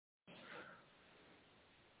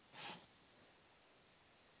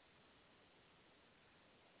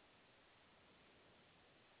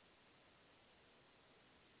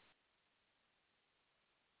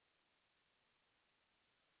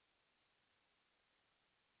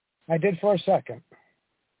I did for a second.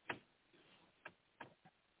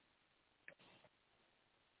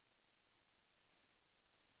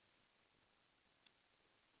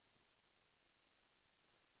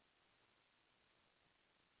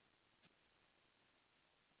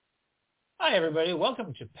 Hi, everybody.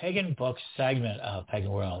 Welcome to Pagan Books segment of Pagan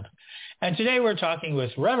World. And today we're talking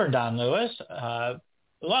with Reverend Don Lewis, a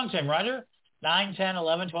longtime writer, 9, 10,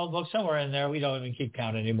 11, 12 books, somewhere in there. We don't even keep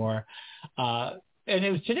count anymore.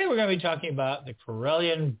 Today we're going to be talking about the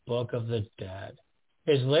Correllian Book of the Dead.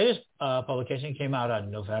 His latest publication came out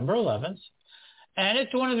on November 11th. And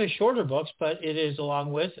it's one of his shorter books, but it is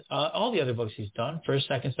along with all the other books he's done, first,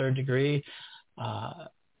 second, third degree.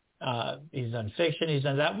 He's done fiction. He's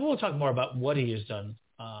done that. We'll talk more about what he has done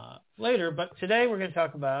later. But today we're going to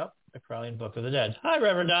talk about the Correllian Book of the Dead. Hi,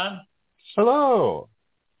 Reverend Don. Hello.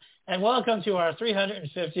 And welcome to our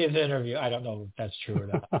 350th interview. I don't know if that's true or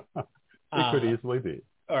not. It could easily be.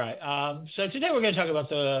 All right. So today we're going to talk about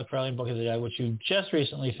the Correllian Book of the Dead, which you just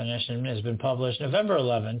recently finished and has been published November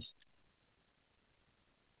 11th.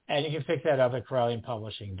 And you can pick that up at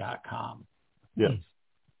CorrellianPublishing.com. Yes.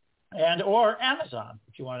 And or Amazon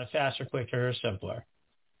if you want it faster, quicker, or simpler.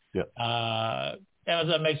 Yeah.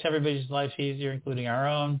 Amazon makes everybody's life easier, including our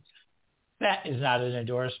own. That is not an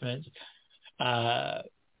endorsement. You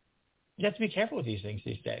have to be careful with these things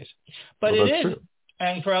these days. But well, it is. True.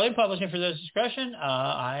 And Correllian Publishing, for those discretion,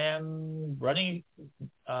 I am running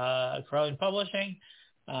Correllian Publishing.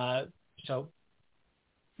 So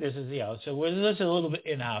this is this is a little bit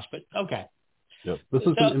in-house, but okay. Yes, this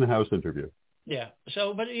is an in-house interview. Yeah.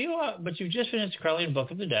 So, but you just finished the Correllian Book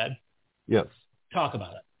of the Dead. Yes. Talk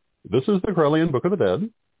about it. This is the Correllian Book of the Dead,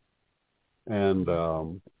 and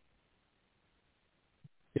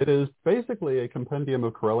it is basically a compendium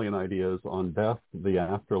of Correllian ideas on death, the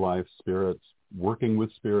afterlife, spirits, working with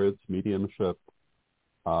spirits, mediumship,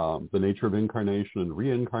 the nature of incarnation and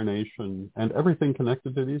reincarnation, and everything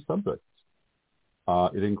connected to these subjects.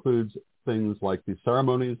 It includes things like the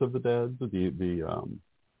ceremonies of the dead,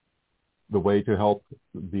 the way to help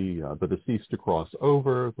the deceased to cross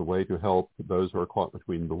over, the way to help those who are caught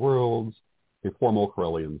between the worlds, a formal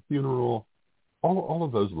Correllian funeral, all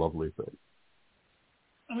of those lovely things.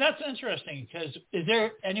 And that's interesting, because is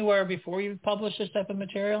there anywhere before you published this type of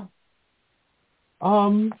material?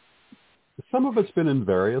 Some of it's been in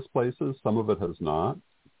various places, some of it has not.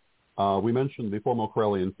 We mentioned the formal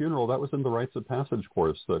Correllian funeral. That was in the Rites of Passage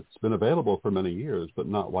course that's been available for many years, but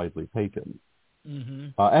not widely taken. Mm-hmm.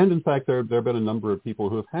 And in fact, there have been a number of people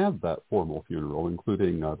who have had that formal funeral,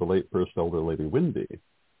 including the late First Elder Lady Windy,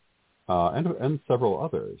 and several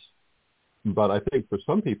others. But I think for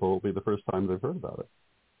some people, it'll be the first time they've heard about it.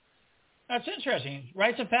 That's interesting.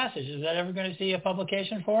 Rites of Passage, is that ever going to see a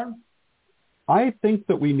publication form? I think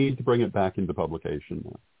that we need to bring it back into publication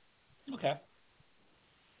now.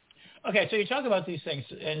 Okay, so you talk about these things,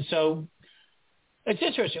 and so it's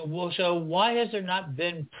interesting. Well, so why has there not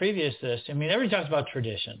been previous this? I mean, everybody talks about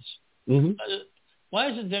traditions. Mm-hmm.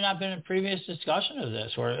 Why has there not been a previous discussion of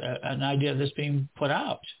this or an idea of this being put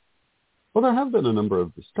out? Well, there have been a number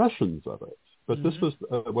of discussions of it, but Mm-hmm. this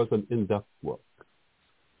was an in-depth look.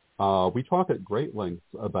 We talk at great lengths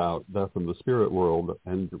about death in the spirit world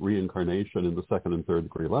and reincarnation in the second and third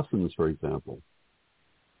degree lessons, for example,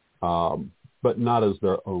 but not as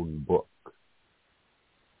their own book.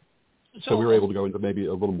 So we were able to go into maybe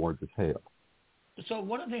a little more detail. So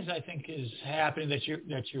one of the things I think is happening that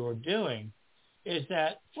you're doing is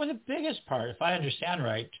that for the biggest part, if I understand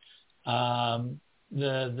right, the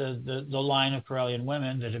line of Correllian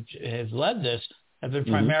women that have led this have been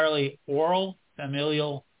primarily oral,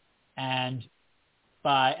 familial, and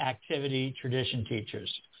by activity tradition teachers.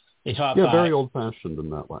 They taught very old-fashioned in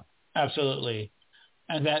that way. Absolutely.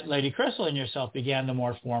 And that Lady Crystal and yourself began the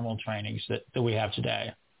more formal trainings that we have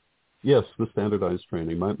today. Yes, the standardized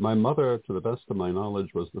training. My mother, to the best of my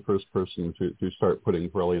knowledge, was the first person to start putting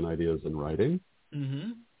Correllian ideas in writing.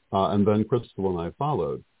 Mm-hmm. And then Crystal and I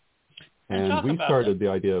followed. And we started the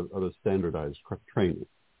idea of a standardized training.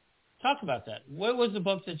 Talk about that. What was the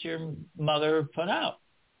book that your mother put out?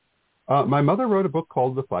 My mother wrote a book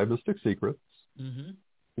called The Five Mystic Secrets,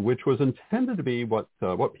 which was intended to be what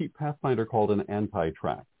Pete Pathfinder called an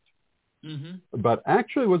anti-tract. But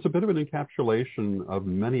actually was a bit of an encapsulation of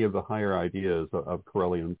many of the higher ideas of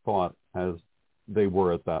Correllian thought as they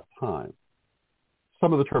were at that time.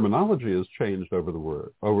 Some of the terminology has changed over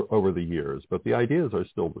the years, but the ideas are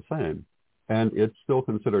still the same, and it's still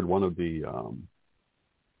considered one of the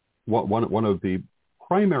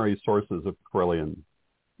primary sources of Correllian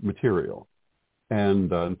material.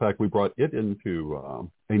 And in fact, we brought it into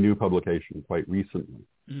a new publication quite recently.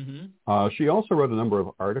 She also wrote a number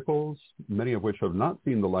of articles, many of which have not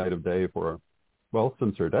seen the light of day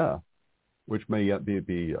since her death, which may yet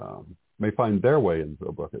may find their way into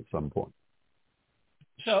a book at some point.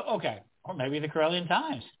 So, okay. Or maybe the Correllian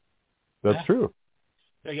Times. That's true.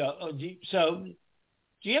 There you go.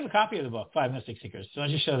 Do you have a copy of the book, Five Mystic Secrets? So I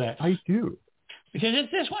just show that. I do. Because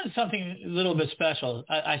this one is something a little bit special.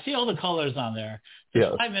 I see all the colors on there.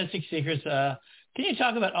 Yes. Five Mystic Secrets. Can you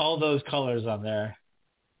talk about all those colors on there?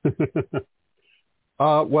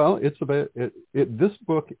 Well, this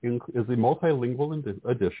book is a multilingual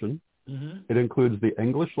edition. It includes the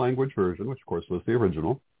English language version, which of course was the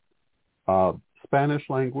original, Spanish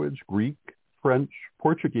language, Greek, French,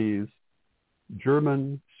 Portuguese,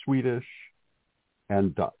 German, Swedish,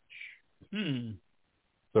 and Dutch.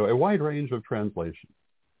 So a wide range of translations.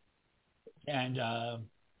 And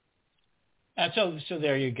so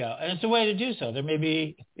there you go. And it's a way to do so. There may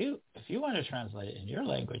be, if you want to translate it in your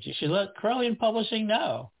language, you should let Correllian Publishing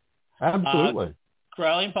know. Absolutely.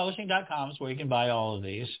 CorrellianPublishing.com is where you can buy all of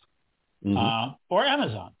these. Or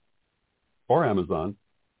Amazon.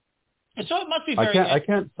 And so it must be very I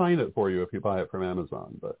can't sign it for you if you buy it from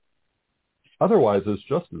Amazon, but otherwise it's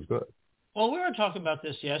just as good. Well, we were talking about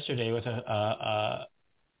this yesterday with a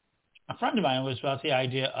friend of mine. Was about the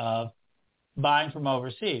idea of buying from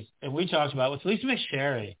overseas. And we talked about with Lisa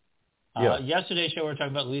McSherry. Yesterday's show we were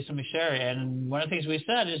talking about Lisa McSherry. And one of the things we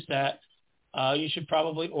said is that you should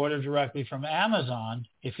probably order directly from Amazon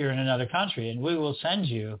if you're in another country. And we will send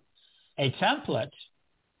you a template.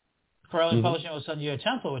 Correllian Publishing will send you a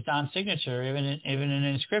template with Don's signature, even an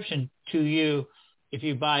inscription to you if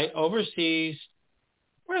you buy overseas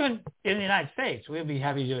or even in the United States. We'll be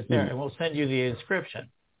happy to do it there, and we'll send you the inscription.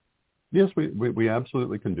 Yes, we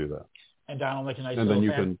absolutely can do that. And Don will make a nice and then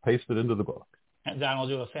you can paste it into the book. And Don will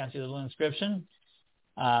do a fancy little inscription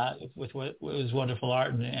with his wonderful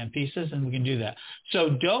art and pieces, and we can do that.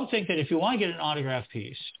 So don't think that if you want to get an autograph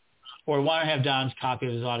piece or want to have Don's copy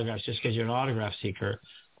of his autographs just because you're an autograph seeker,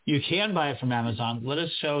 you can buy it from Amazon. Let us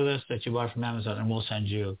show this that you bought it from Amazon, and we'll send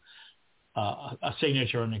you a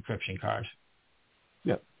signature and encryption card.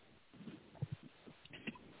 Yeah.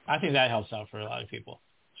 I think that helps out for a lot of people.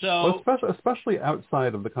 So, especially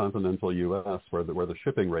outside of the continental U.S., where the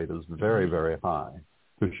shipping rate is very, very high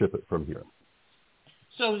to ship it from here.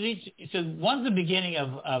 So one's the beginning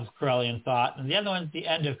of Correllian thought, and the other one's the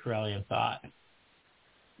end of Correllian thought.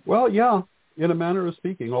 Well, yeah, in a manner of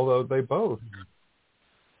speaking, although they both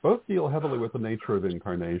deal heavily with the nature of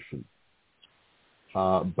incarnation.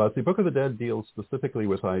 But the Book of the Dead deals specifically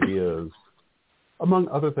with ideas, among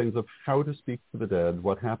other things, of how to speak to the dead,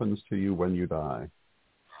 what happens to you when you die,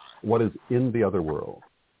 what is in the other world.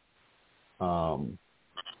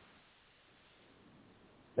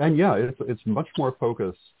 And yeah, it's much more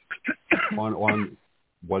focused on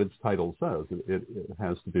what its title says. It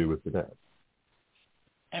has to do with the dead.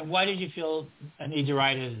 And why did you feel a need to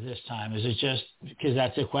write it this time? Is it just because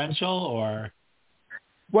that's sequential, or?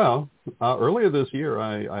 Well, earlier this year,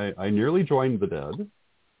 I nearly joined the dead.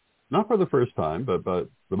 Not for the first time, but the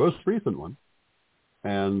most recent one.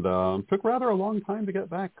 And took rather a long time to get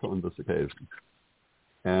back on this occasion.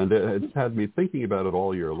 And it's had me thinking about it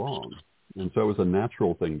all year long. And so it was a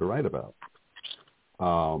natural thing to write about.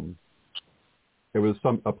 It was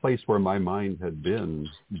a place where my mind had been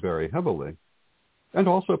very heavily, and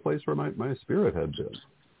also a place where my spirit had been.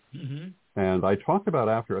 Mm-hmm. And I talked about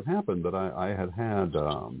after it happened that I had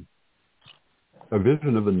a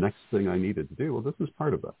vision of the next thing I needed to do. Well, this is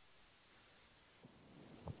part of that.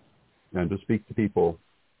 And to speak to people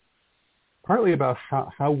partly about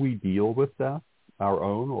how we deal with death, our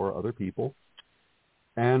own or other people,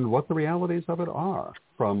 and what the realities of it are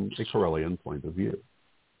from a Correllian point of view.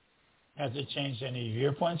 Has it changed any of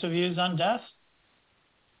your points of views on death?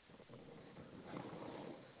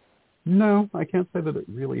 No, I can't say that it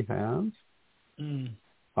really has. It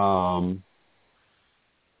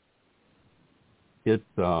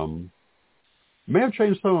may have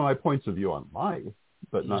changed some of my points of view on life,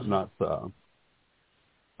 but not.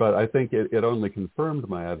 But I think it only confirmed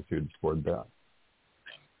my attitudes toward death.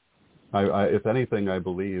 I if anything, I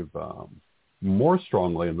believe more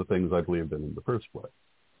strongly in the things I believed in the first place.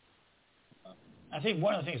 I think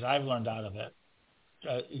one of the things I've learned out of it,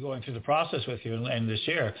 going through the process with you and this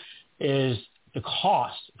year, is the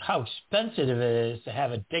cost, how expensive it is to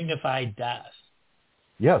have a dignified death.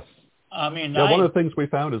 Yes. I mean, one of the things we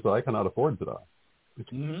found is that I cannot afford to die.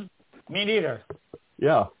 Mm-hmm. Me neither.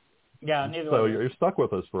 Yeah. Yeah, neither. So you're stuck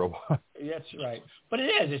with us for a while. That's right. But it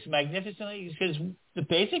is. It's magnificently, because the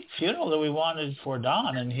basic funeral that we wanted for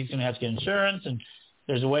Don, and he's going to have to get insurance, and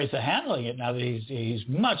there's ways of handling it now that he's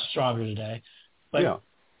much stronger today. But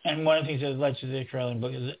And one of the things that led to the Correllian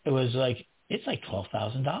book is it's like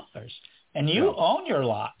 $12,000, and you Yeah. own your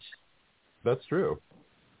lot. That's true.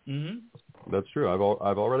 Mm-hmm. That's true.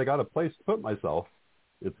 I've already got a place to put myself.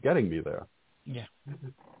 It's getting me there. Yeah.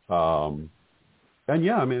 And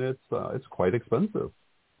yeah, I mean it's quite expensive.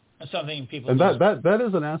 That's something people. And that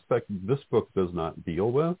is an aspect this book does not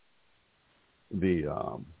deal with. The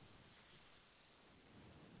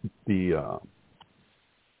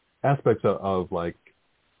aspects of like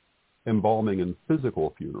embalming and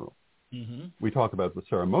physical funeral. Mm-hmm. We talk about the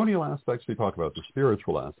ceremonial aspects. We talk about the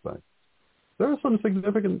spiritual aspects. There are some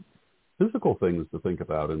significant physical things to think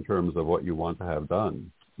about in terms of what you want to have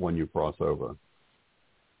done when you cross over.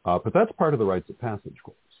 But that's part of the rites of passage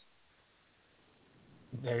course.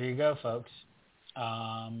 There you go, folks.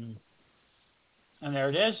 And there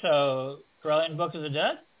it is. So, Correllian Book of the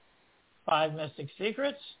Dead, 5 Mystic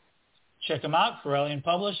Secrets. Check them out, Correllian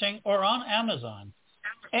Publishing, or on Amazon.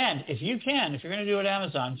 And if you're going to do it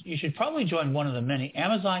Amazon, you should probably join one of the many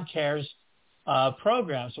Amazon Cares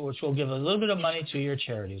programs, which will give a little bit of money to your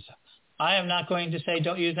charities. I am not going to say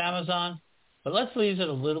don't use Amazon, but let's use it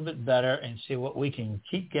a little bit better and see what we can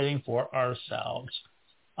keep getting for ourselves.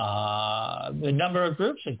 The number of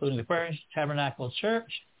groups, including the Aquarian Tabernacle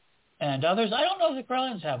Church and others. I don't know if the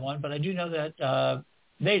Correllians have one, but I do know that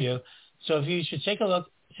they do. So if you should take a look,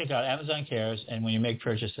 check out Amazon Cares, and when you make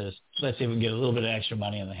purchases, let's see if we can get a little bit of extra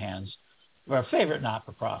money in the hands of our favorite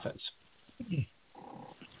not-for-profits.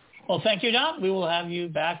 Well, thank you, Don. We will have you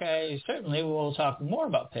back. Certainly, we will talk more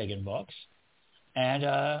about pagan books.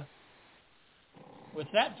 And with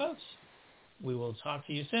that, folks, we will talk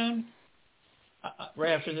to you soon,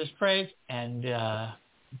 right after this break, and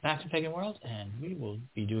back to Pagan World, and we will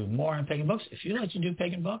be doing more on pagan books. If you'd like to do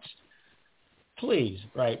pagan books, please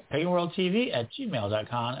write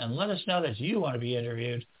paganworldtv@gmail.com and let us know that you want to be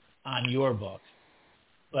interviewed on your book.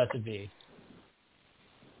 Let it be.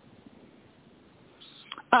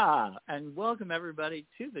 And welcome everybody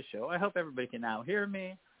to the show. I hope everybody can now hear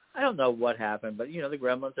me. I don't know what happened, but the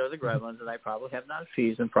gremlins are the gremlins, and I probably have not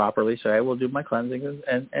seasoned properly, so I will do my cleansing,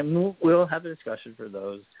 and we'll have a discussion for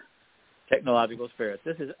those technological spirits.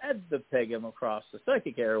 This is Ed the Pagan across the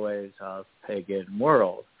psychic airways of Pagan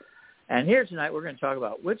World. And here tonight we're going to talk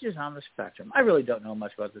about witches on the spectrum. I really don't know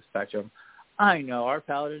much about the spectrum. I know our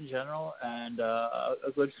paladin general and a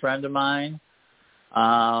good friend of mine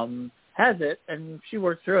has it, and she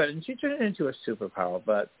worked through it, and she turned it into a superpower.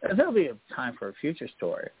 But there'll be a time for a future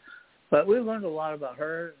story. But we learned a lot about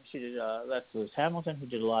her. She did, that's Liz Hamilton, who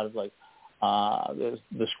did a lot of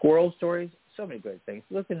the squirrel stories. So many great things.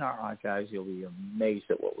 Look in our archives. You'll be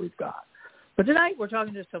amazed at what we've got. But tonight we're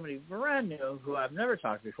talking to somebody brand new who I've never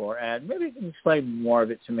talked to before, and maybe you can explain more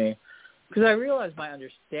of it to me, because I realize my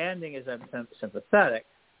understanding is I'm sympathetic,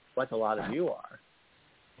 like a lot of you are.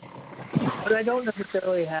 But I don't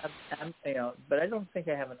necessarily have, but I don't think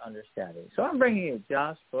I have an understanding. So I'm bringing you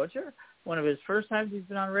Josh Boucher, one of his first times he's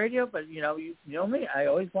been on radio, but you know me, I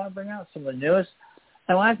always want to bring out some of the newest,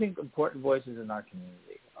 and I think important voices in our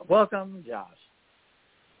community. Welcome, Josh.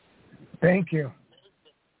 Thank you.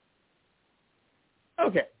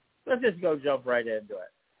 Okay, let's just jump right into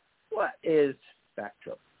it. What is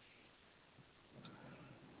spectrum?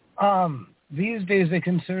 These days they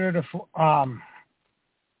consider it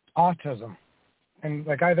autism, and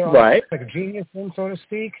either right. like a genius thing, so to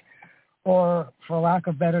speak, or for lack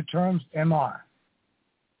of better terms, MR,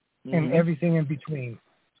 and everything in between.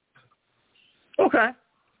 Okay.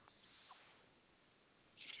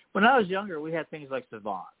 When I was younger, we had things like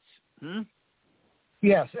savants.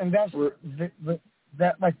 Yes, and that's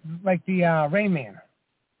that like the Rain Man.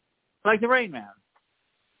 Like the Rain Man.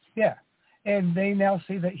 Yeah, and they now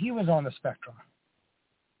say that he was on the spectrum.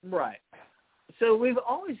 Right. So we've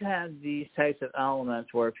always had these types of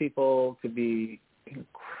elements where people could be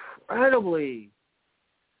incredibly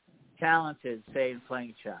talented, say, in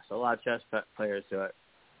playing chess. A lot of chess players do it,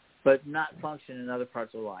 but not function in other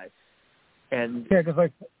parts of life. And yeah, because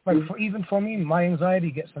even for me, my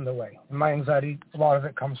anxiety gets in the way. And my anxiety, a lot of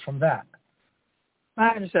it comes from that. I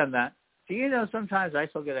understand that. So, sometimes I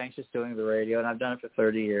still get anxious doing the radio, and I've done it for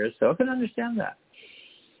 30 years, so I can understand that.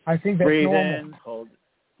 I think that's Breathe normal. in, hold.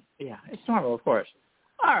 Yeah, it's normal, of course.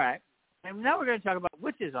 All right. And now we're going to talk about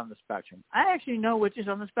witches on the spectrum. I actually know witches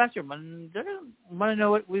on the spectrum, and they're going to want to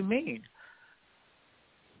know what we mean.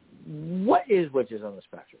 What is witches on the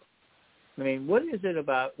spectrum? I mean, what is it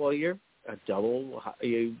about? Well, you've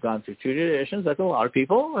gone through two traditions, like a lot of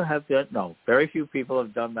people have done. No, very few people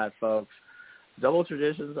have done that, folks. Double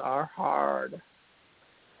traditions are hard.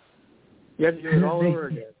 You have to do it all over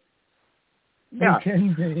again. Yeah.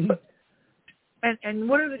 Can be. And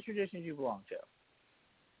what are the traditions you belong to?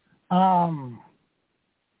 Even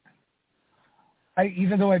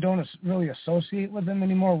though I don't really associate with them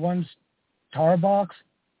anymore, one's Tarbox,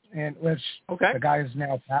 and which the guy is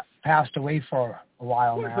now passed away for a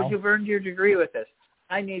while now. But you've earned your degree with this.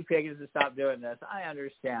 I need pagans to stop doing this. I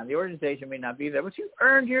understand. The organization may not be there, but you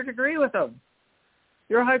earned your degree with them.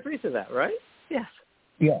 You're a high priest of that, right? Yes.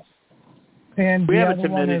 Yes. And we have a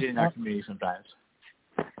timidity in our community sometimes.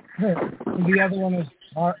 The other one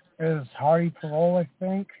is Hari Parole, I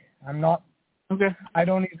think. I'm not. Okay. I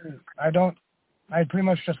pretty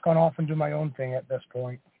much just gone off and do my own thing at this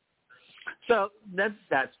point. So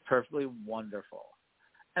that's perfectly wonderful.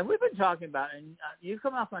 And we've been talking about, and you've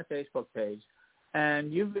come off my Facebook page,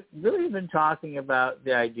 and you've really been talking about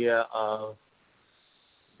the idea of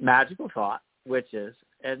magical thought, witches,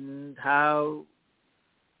 and how,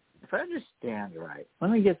 if I understand right,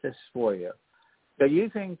 let me get this for you. So you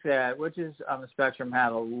think that witches on the spectrum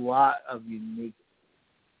have a lot of unique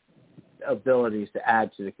abilities to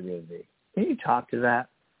add to the community. Can you talk to that?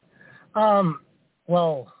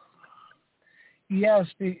 Well, yes,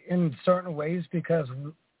 in certain ways, because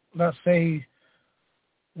let's say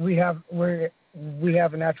we have a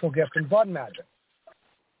natural gift in blood magic.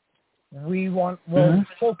 We'll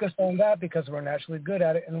focus on that because we're naturally good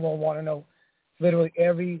at it, and we'll want to know literally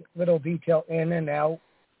every little detail in and out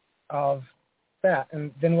of that,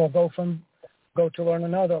 and then we'll go to learn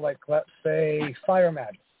another, like let's say fire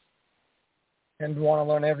magic, and we want to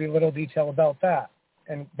learn every little detail about that.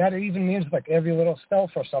 And that even means like every little spell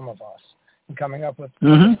for some of us, and coming up with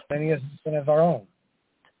many as our own.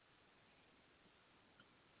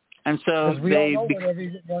 And so we all know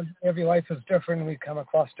that every life is different, and we come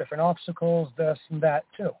across different obstacles, this and that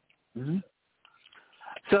too. Mm-hmm.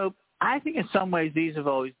 So I think in some ways these have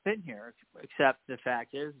always been here, except the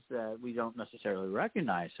fact is that we don't necessarily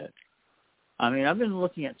recognize it. I mean, I've been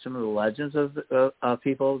looking at some of the legends of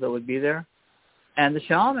people that would be there. And the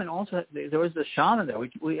shaman also, there was the shaman there.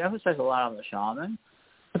 We emphasize a lot on the shaman.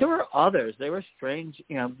 But there were others. They were strange,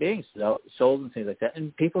 beings, souls and things like that.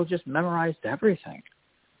 And people just memorized everything.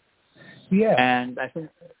 Yeah. And I think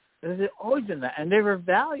there's always been that. And they were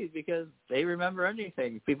valued because they remember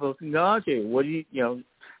anything. People can go to, what do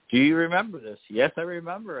do you remember this? Yes, I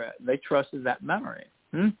remember it. They trusted that memory.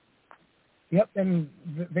 Yep, and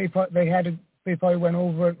they probably went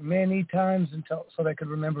over it many times so they could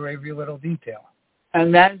remember every little detail.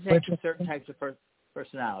 And that takes certain types of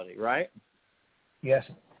personality, right? Yes,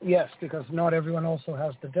 because not everyone also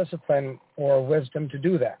has the discipline or wisdom to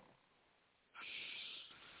do that.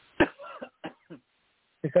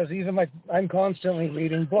 Because even I'm constantly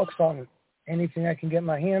reading books on anything I can get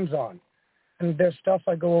my hands on. And there's stuff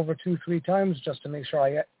I go over 2-3 times just to make sure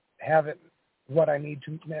I have it, what I need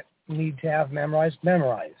to have memorized.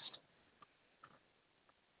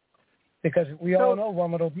 Because we all know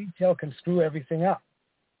one little detail can screw everything up.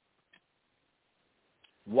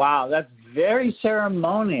 Wow, that's very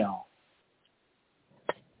ceremonial.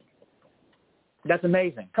 That's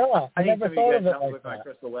amazing. I never thought of it like with that. my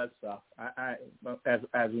crystal web stuff.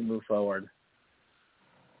 As we move forward,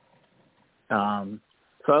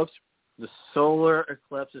 folks, the solar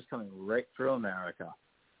eclipse is coming right through America.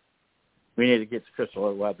 We need to get the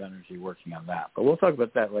crystal web energy working on that, but we'll talk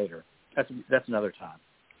about that later. That's another time.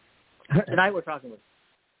 Tonight we're talking with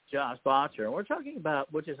Josh Boucher, and we're talking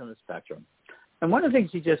about witches on the spectrum. And one of the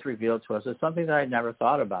things he just revealed to us is something that I never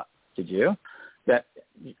thought about. Did you? That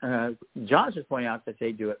Josh is pointing out that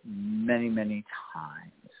they do it many, many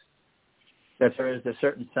times. That there is a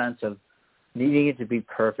certain sense of needing it to be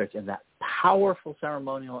perfect, and that powerful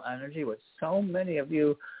ceremonial energy, which so many of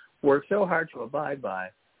you work so hard to abide by,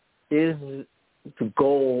 is the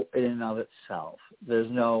goal in and of itself.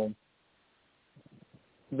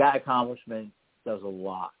 That accomplishment does a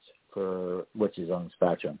lot for witches on the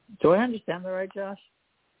spectrum. Do I understand that right, Josh?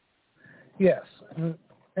 Yes. And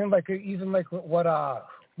even what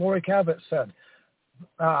Maury Cabot has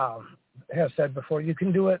said before, you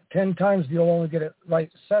can do it 10 times, you'll only get it right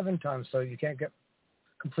 7 times, so you can't get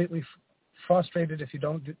completely frustrated if you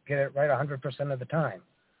don't get it right 100% of the time.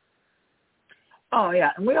 Oh,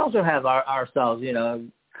 yeah, and we also have ourselves, the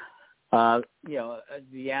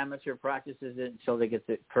amateur practices it until they get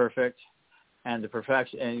it perfect, and the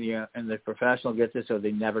professional gets it so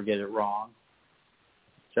they never get it wrong.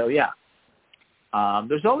 So, yeah.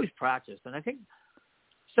 There's always practice, and I think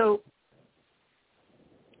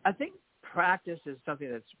practice is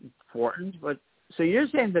something that's important. But so you're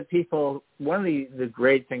saying that one of the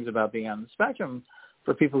great things about being on the spectrum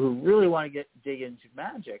for people who really want to dig into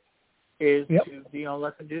magic is to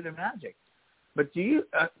let them do their magic. But is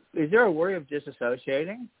there a worry of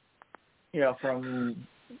disassociating, from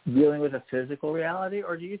dealing with a physical reality,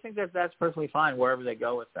 or do you think that that's perfectly fine wherever they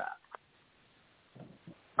go with that?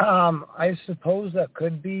 I suppose that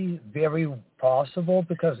could be very possible,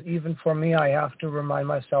 because even for me, I have to remind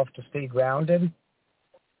myself to stay grounded.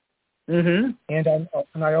 Mm-hmm.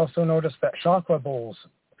 And I also noticed that chakra bowls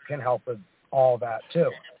can help with all that too.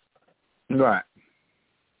 Right.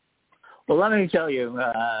 Well, let me tell you,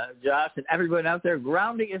 Josh, and everyone out there,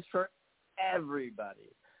 grounding is for everybody.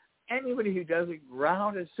 Anybody who doesn't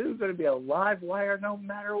ground is soon going to be a live wire no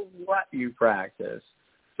matter what you practice.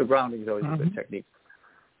 So grounding is always a good technique.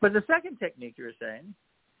 But the second technique you were saying,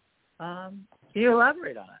 can you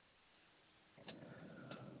elaborate on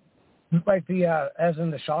it? Like as in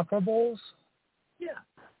the chakra bowls? Yeah.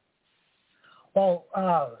 Well,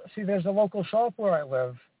 see, there's a local shop where I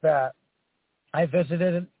live that I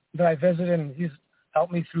visited, and he's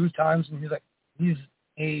helped me through times, and he's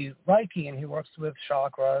a Reiki, and he works with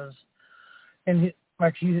chakras, and he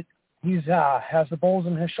has the bowls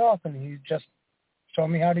in his shop, and he just showed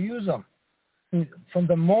me how to use them. And from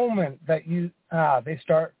the moment that they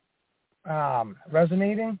start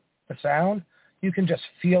resonating, the sound, you can just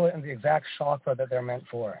feel it in the exact chakra that they're meant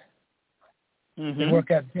for. Mm-hmm. They work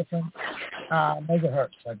at different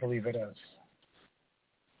megahertz, I believe it is.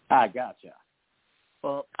 I gotcha.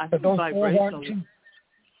 Well, I think those bowls aren't cheap.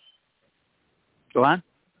 Go on.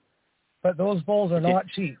 But those bowls are not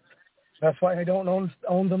cheap. That's why I don't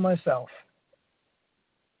own them myself.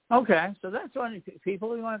 Okay, so that's one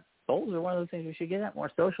people who want bowls are one of the things we should get at, more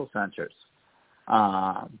social centers.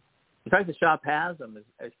 In fact, the shop has them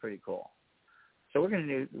is pretty cool. So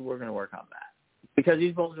we're gonna work on that, because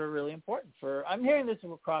these bowls are really important for. I'm hearing this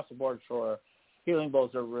across the board for healing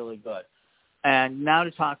bowls are really good. And now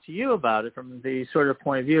to talk to you about it from the sort of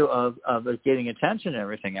point of view of getting attention and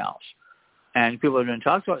everything else. And people are going to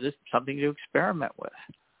talk about this, something to experiment with.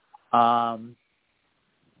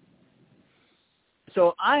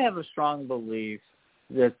 So I have a strong belief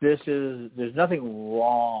that there's nothing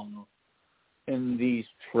wrong in these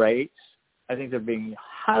traits. I think they're being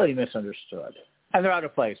highly misunderstood. And they're out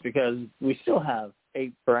of place, because we still have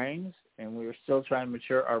 8 brains, and we're still trying to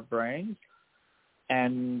mature our brains.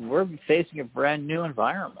 And we're facing a brand new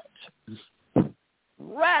environment,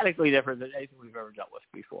 radically different than anything we've ever dealt with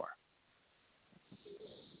before.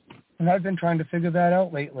 And I've been trying to figure that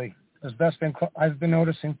out lately. I've been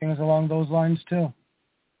noticing things along those lines too.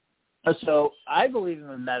 So I believe in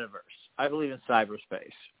the metaverse. I believe in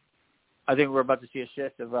cyberspace. I think we're about to see a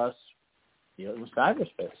shift of us dealing with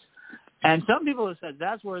cyberspace. And some people have said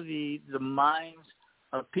that's where the minds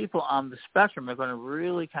of people on the spectrum are going to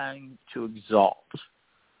really kind to exalt.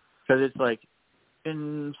 Because it's like,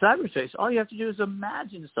 in cyberspace, all you have to do is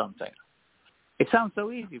imagine something. It sounds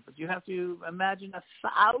so easy, but you have to imagine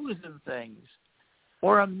 1,000 things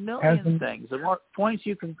or 1,000,000 things. The more points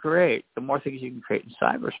you can create, the more things you can create in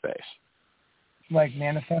cyberspace. Like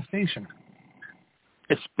manifestation.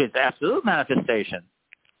 It's absolute manifestation.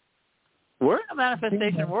 We're in a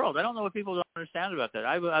manifestation world. I don't know what people don't understand about that.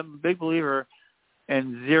 I'm a big believer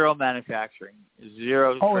in zero manufacturing,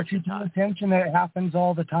 zero. Oh, if you pay attention, it happens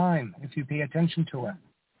all the time. If you pay attention to it.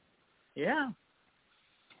 Yeah.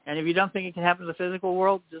 And if you don't think it can happen in the physical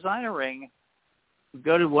world, design a ring.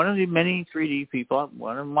 Go to one of the many 3D people.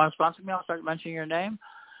 One of them want to sponsor me. I'll start mentioning your name.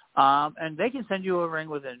 And they can send you a ring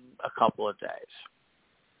within a couple of days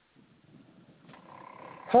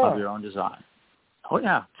of your own design. Oh,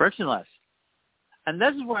 yeah, frictionless. And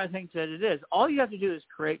this is where I think that it is. All you have to do is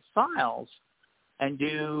create files and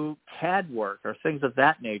do CAD work or things of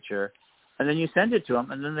that nature, and then you send it to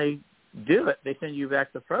them, and then they do it. They send you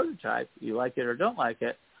back the prototype. You like it or don't like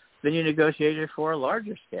it. Then you negotiate it for a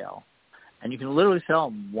larger scale. And you can literally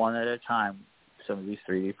sell them one at a time, some of these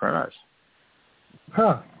 3D printers.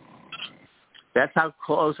 Huh. That's how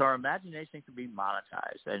close our imagination can be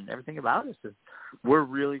monetized. And everything about us is we're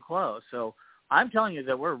really close. So I'm telling you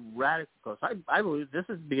that we're radically close. I believe this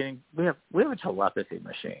is the beginning. We have a telepathy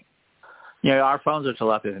machine. You know, our phones are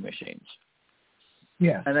telepathy machines.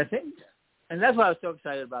 Yeah. And I think, and that's why I was so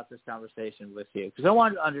excited about this conversation with you, because I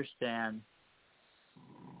wanted to understand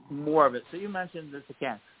more of it. So you mentioned this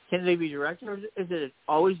again. Can they be directed, or is it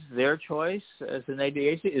always their choice as an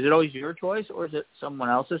ADHD? Is it always your choice, or is it someone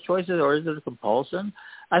else's choices, or is it a compulsion?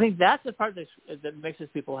 I think that's the part that mixes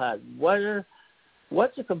people head.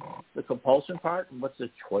 What's the compulsion part, and what's the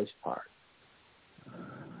choice part?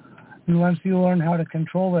 And once you learn how to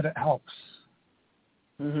control it, it helps.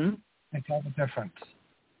 Mm-hmm. I tell the difference.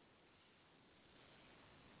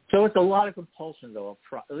 So it's a lot of compulsion, though,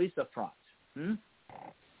 at least up front. Hmm?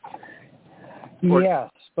 Yes,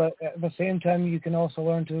 but at the same time, you can also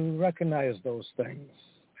learn to recognize those things.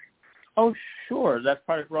 Oh, sure. That's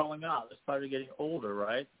part of growing up. That's part of getting older,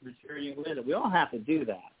 right? Maturing with it. We all have to do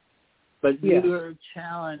that. But your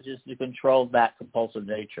challenge is to control that compulsive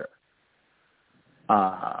nature.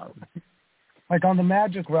 Like on the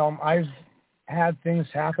magic realm, I've had things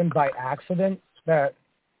happen by accident that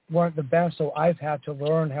weren't the best, so I've had to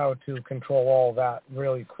learn how to control all that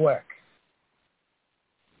really quick.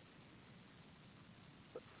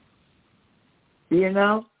 You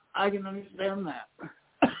know, I can understand that.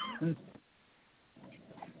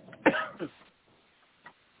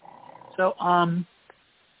 So,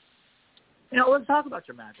 let's talk about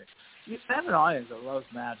your magic. You have an audience that loves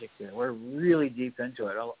magic here. We're really deep into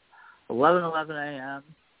it. 11 a.m.,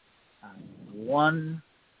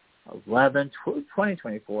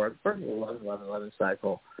 2024, first 11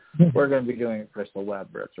 cycle. We're going to be doing a crystal web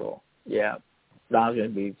ritual. Yeah, Don's going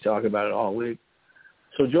to be talking about it all week.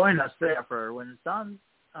 So join us there for when it's done,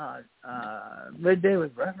 midday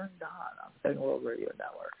with Reverend Don on the Pagan World Radio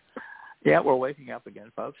Network. Yeah, we're waking up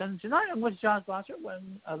again, folks. And tonight I'm with Josh Boucher,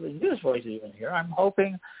 one of the newest voices you're going to hear. I'm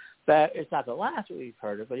hoping that it's not the last we've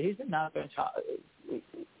heard of, but he's not going to talk.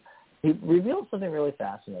 He revealed something really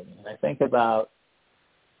fascinating. And I think about,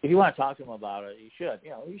 if you want to talk to him about it, you should.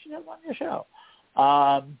 You should have him on your show.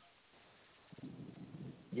 I'm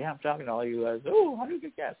talking to all you guys. Oh, how do you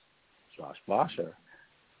get guests? Josh Boucher.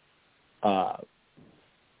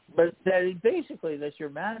 But basically, that's your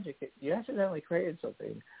magic. You accidentally created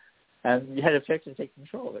something, and you had to fix and take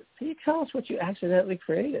control of it. Can you tell us what you accidentally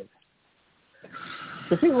created?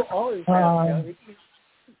 Because people always have,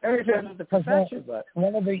 every time it's the perfection, but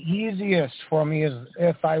one of the easiest for me is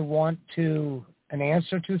if I want an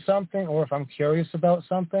answer to something, or if I'm curious about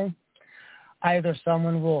something, either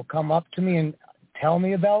someone will come up to me and tell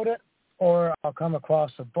me about it, or I'll come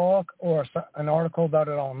across a book or an article about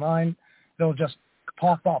it online. It'll just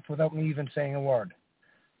pop up without me even saying a word,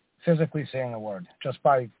 physically saying a word, just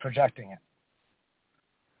by projecting it.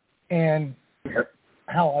 And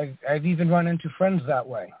I've even run into friends that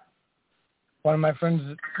way. One of my friends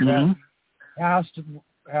that passed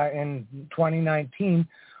in 2019,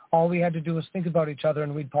 all we had to do was think about each other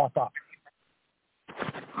and we'd pop up.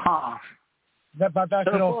 Huh. But that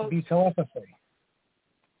could also be telepathy.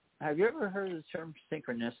 Have you ever heard of the term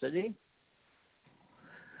synchronicity?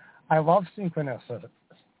 I love synchronicity.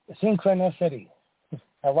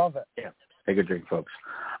 I love it. Yeah, take a drink, folks.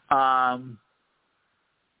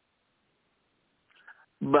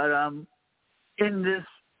 In this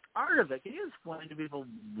art of it, can you explain to people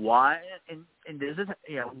why, and is it,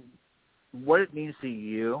 what it means to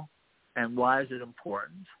you, and why is it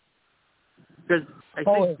important? Because I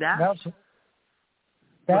think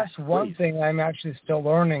that's one thing I'm actually still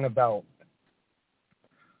learning about,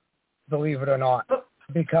 believe it or not.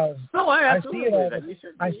 Because I see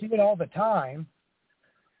it all the time,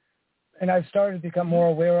 and I've started to become more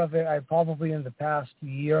aware of it. I probably in the past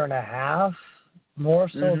year and a half, more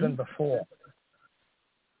so than before.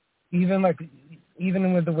 Even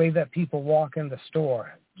with the way that people walk in the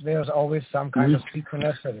store, there's always some kind of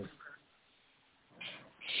synchronicity.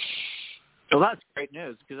 Well, that's great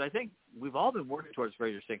news, because I think we've all been working towards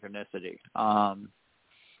greater synchronicity.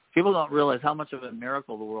 People don't realize how much of a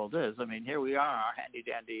miracle the world is. I mean, here we are, our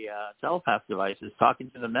handy-dandy telepath devices,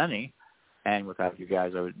 talking to the many, and without you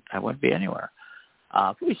guys, I wouldn't be anywhere.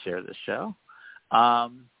 Please share this show.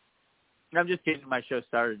 I'm just getting my show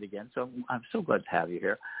started again, so I'm so glad to have you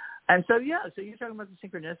here. And so, so you're talking about the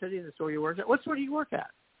synchronicity in the store you work at. What store do you work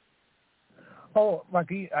at? Oh,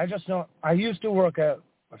 I used to work at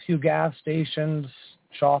a few gas stations,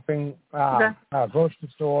 shopping, grocery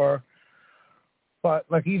store. But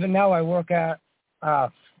even now, I work at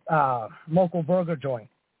local burger joint.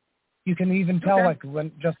 You can even tell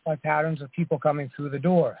when just by patterns of people coming through the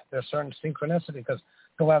door. There's certain synchronicity, because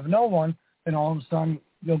you'll have no one, then all of a sudden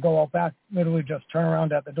you'll go out back, literally just turn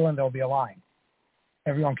around at the door, and there'll be a line.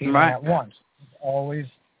 Everyone came in at once. It's always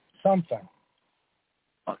something.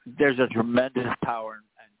 There's a tremendous power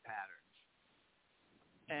in patterns.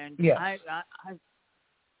 And yes.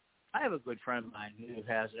 I have a good friend of mine who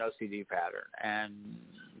has an OCD pattern, and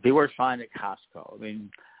he works fine at Costco. I mean,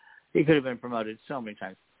 he could have been promoted so many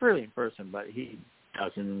times, brilliant person, but he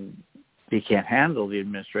can't handle the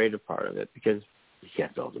administrative part of it because he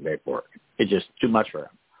can't do all the paperwork. It's just too much for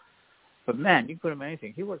him. But man, you put him in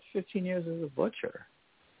anything. He worked 15 years as a butcher.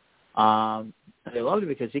 They loved it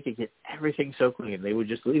because he could get everything so clean. They would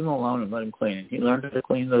just leave him alone and let him clean. And he learned how to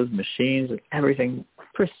clean those machines and everything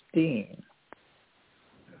pristine.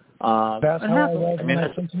 That's how I was when I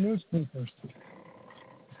print newspapers.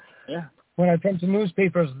 Yeah. When I print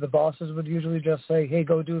newspapers, the bosses would usually just say, hey,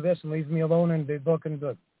 go do this and leave me alone, and they'd look and be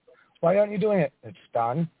like, why aren't you doing it? It's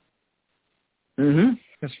done. Mm-hmm.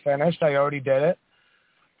 It's finished. I already did it.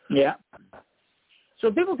 Yeah.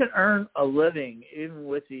 So people can earn a living even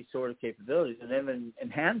with these sort of capabilities and even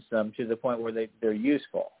enhance them to the point where they're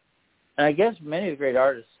useful. And I guess many of the great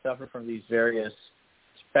artists suffer from these various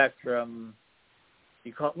spectrum.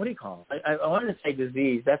 What do you call it? I wanted to say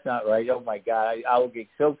disease. That's not right. Oh, my God. I will get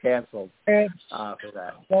so canceled for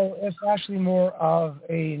that. Well, it's actually more of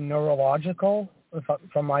a neurological,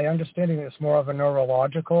 from my understanding, it's more of a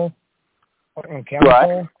neurological and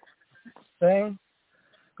chemical thing.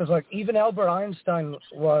 Because, like, even Albert Einstein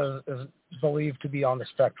is believed to be on the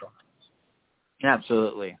spectrum.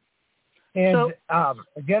 Absolutely. And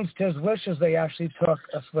against his wishes, they actually took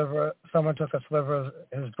a sliver. Someone took a sliver of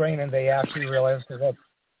his brain, and they actually realized that it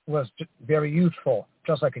was very youthful,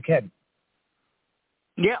 just like a kid.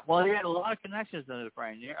 Yeah, well, he had a lot of connections in his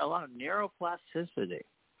brain, a lot of neuroplasticity.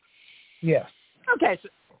 Yeah. Okay,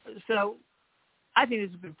 so I think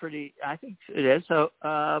this has been pretty. I think it is. So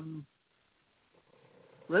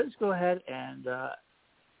let's go ahead and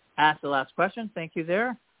ask the last question. Thank you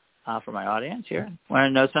there. For my audience here. Want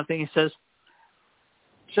to know something? He says,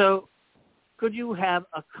 so could you have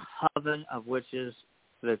a coven of witches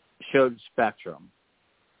that showed spectrum?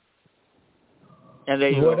 And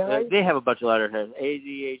they have a bunch of letterheads.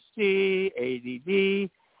 ADHD, ADD.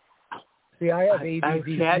 See, I have ADD I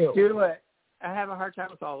can't do it. I have a hard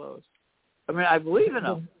time with all those. I mean, I believe in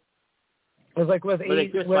them. It's like with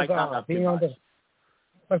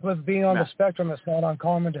being on the spectrum, it's not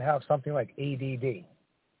uncommon to have something like ADD.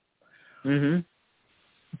 Mm-hmm.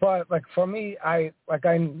 But like for me, I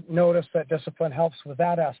noticed that discipline helps with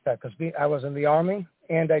that aspect because I was in the Army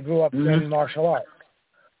and I grew up in martial arts.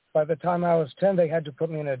 By the time I was 10, they had to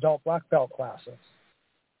put me in adult black belt classes.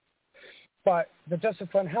 But the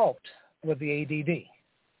discipline helped with the ADD.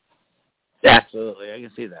 Absolutely, I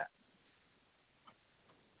can see that.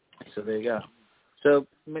 So there you go. So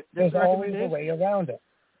there's always a way around it.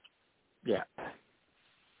 Yeah.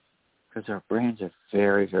 Because our brains are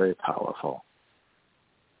very, very powerful.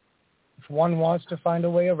 If one wants to find a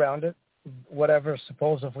way around it, whatever's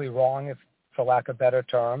supposedly wrong, if for lack of better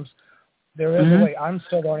terms, there is a way. I'm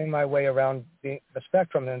still learning my way around the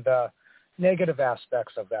spectrum and the negative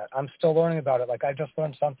aspects of that. I'm still learning about it. Like I just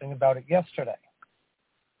learned something about it yesterday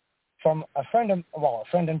from a friend and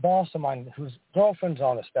boss of mine whose girlfriend's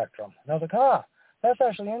on the spectrum. And I was like, that's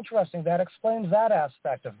actually interesting. That explains that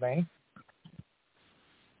aspect of me.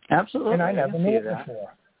 Absolutely. And I never knew it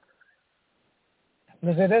before.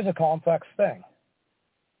 Because it is a complex thing.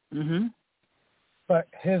 Mm-hmm. But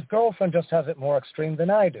his girlfriend just has it more extreme than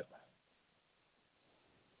I do.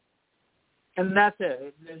 And that's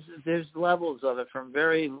it. There's levels of it from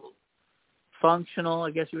very functional,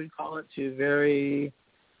 I guess you would call it, to very,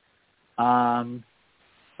 what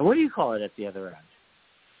do you call it at the other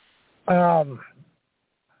end?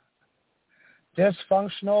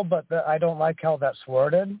 Dysfunctional, but I don't like how that's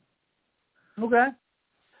worded. Okay.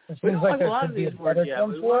 It seems like there could be a better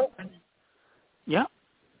term for it. Yeah.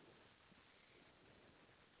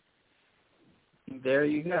 There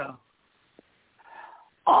you go.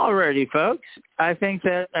 Alrighty, folks. I thank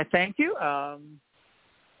you.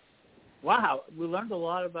 Wow, we learned a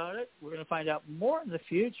lot about it. We're going to find out more in the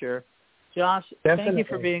future. Josh, Thank you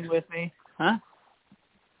for being with me. Huh?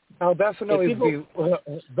 I'll definitely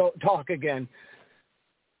talk again.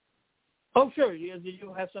 Oh, sure. Did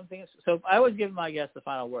you have something? So I always give my guests the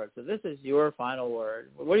final word. So this is your final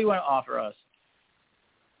word. What do you want to offer us?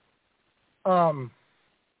 The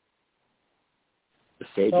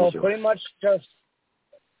stage is yours. Pretty much just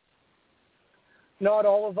not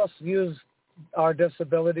all of us use our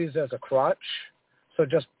disabilities as a crutch. So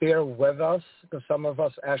just bear with us because some of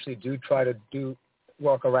us actually do try to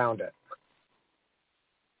work around it.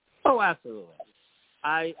 Oh, absolutely.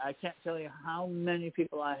 I can't tell you how many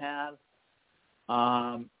people I have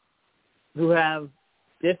who have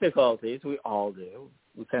difficulties. We all do.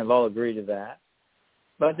 We kind of all agree to that.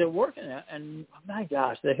 But they're working it, and my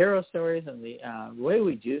gosh, the hero stories and the way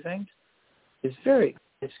we do things is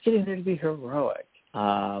it's getting there to be heroic.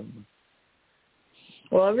 Well,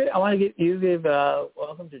 I want to give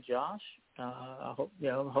welcome to Josh. I hope,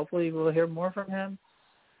 hopefully we'll hear more from him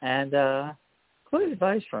and good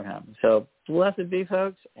advice from him. So blessed be,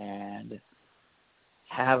 folks, and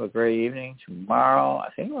have a great evening. Tomorrow, I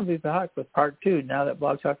think we'll be back with part 2 now that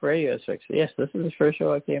Blog Talk Radio is fixed. Yes, this is the first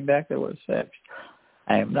show I came back that was fixed.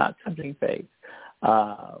 I am not something fake.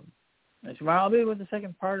 And tomorrow I'll be with the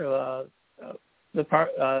second part of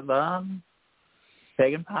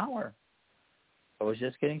Pagan Power. I was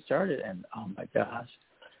just getting started, and oh my gosh,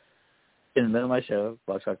 in the middle of my show,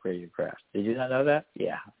 Blog Talk Radio crashed. Did you not know that?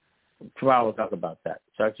 Yeah. tomorrow we'll talk about that.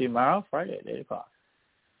 Talk to you tomorrow, Friday at 8 o'clock.